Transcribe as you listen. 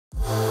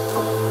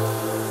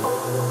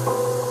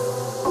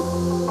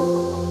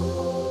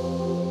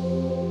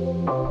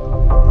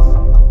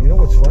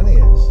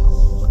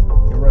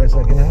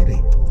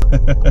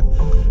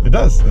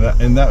does,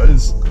 and that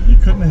is, you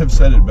couldn't have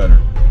said it better,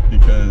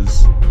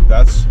 because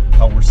that's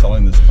how we're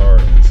selling this car.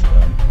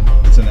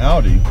 It's an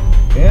Audi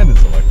and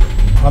it's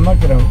electric. I'm not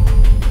gonna,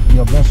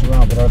 mess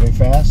around, but are they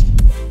fast?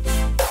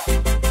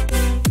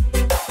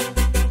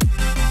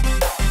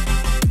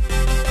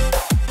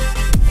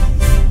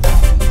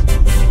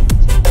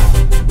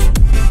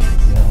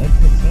 Yeah, it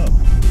picks up.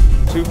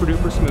 Super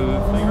duper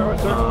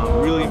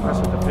smooth. Really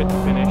impressed with the fit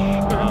and finish.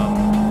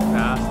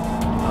 Fast,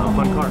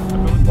 fun car.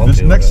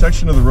 This next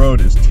section of the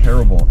road is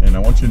terrible, and I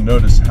want you to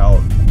notice how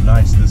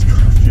nice this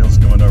car feels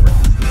going over.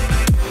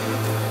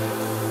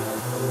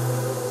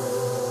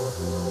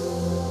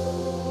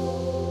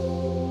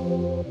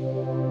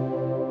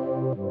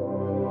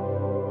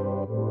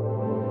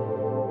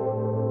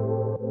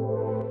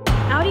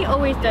 Audi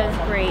always does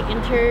great.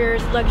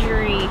 Interiors,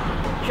 luxury,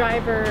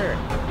 driver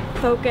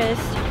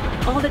focused.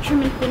 All the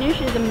trim and finish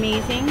is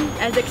amazing,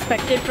 as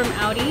expected from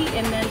Audi,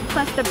 and then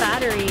plus the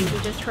battery we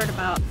just heard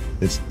about.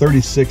 It's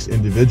 36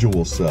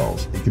 individual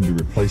cells. It can be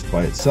replaced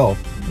by itself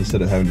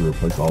instead of having to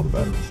replace all the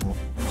batteries.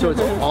 So it's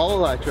all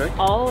electric?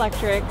 All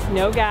electric,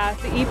 no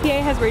gas. The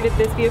EPA has rated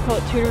this vehicle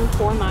at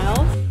 204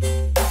 miles.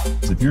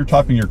 If you're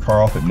topping your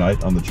car off at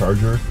night on the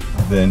charger,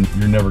 then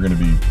you're never going to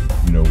be,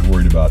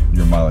 worried about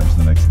your mileage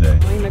the next day.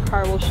 And the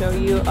car will show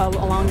you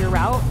along your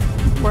route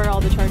where all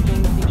the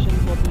charging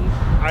stations will be.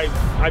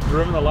 I've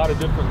driven a lot of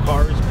different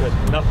cars, but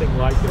nothing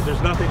like it.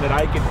 There's nothing that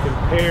I can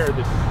compare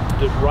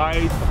the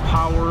ride, the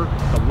power,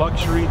 the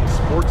luxury, the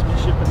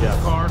sportsmanship in this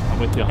car. I'm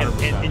with you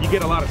 100%. And you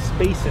get a lot of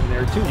space in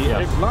there too.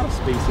 There's a lot of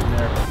space in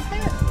there. Is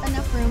there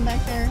enough room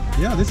back there?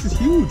 Yeah, this is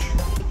huge.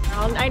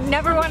 I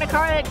never want a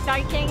car that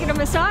I can't get a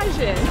massage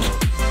in.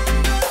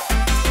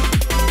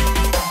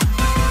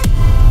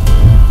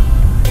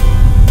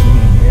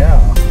 Yeah,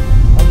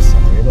 I'm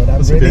sorry, but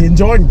I'm really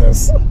enjoying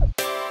this.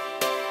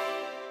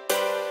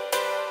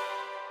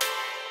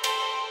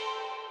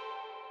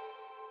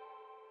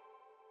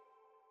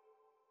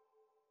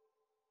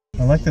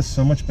 I like this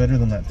so much better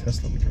than that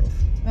Tesla we drove.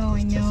 Oh,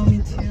 I know,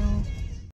 me too.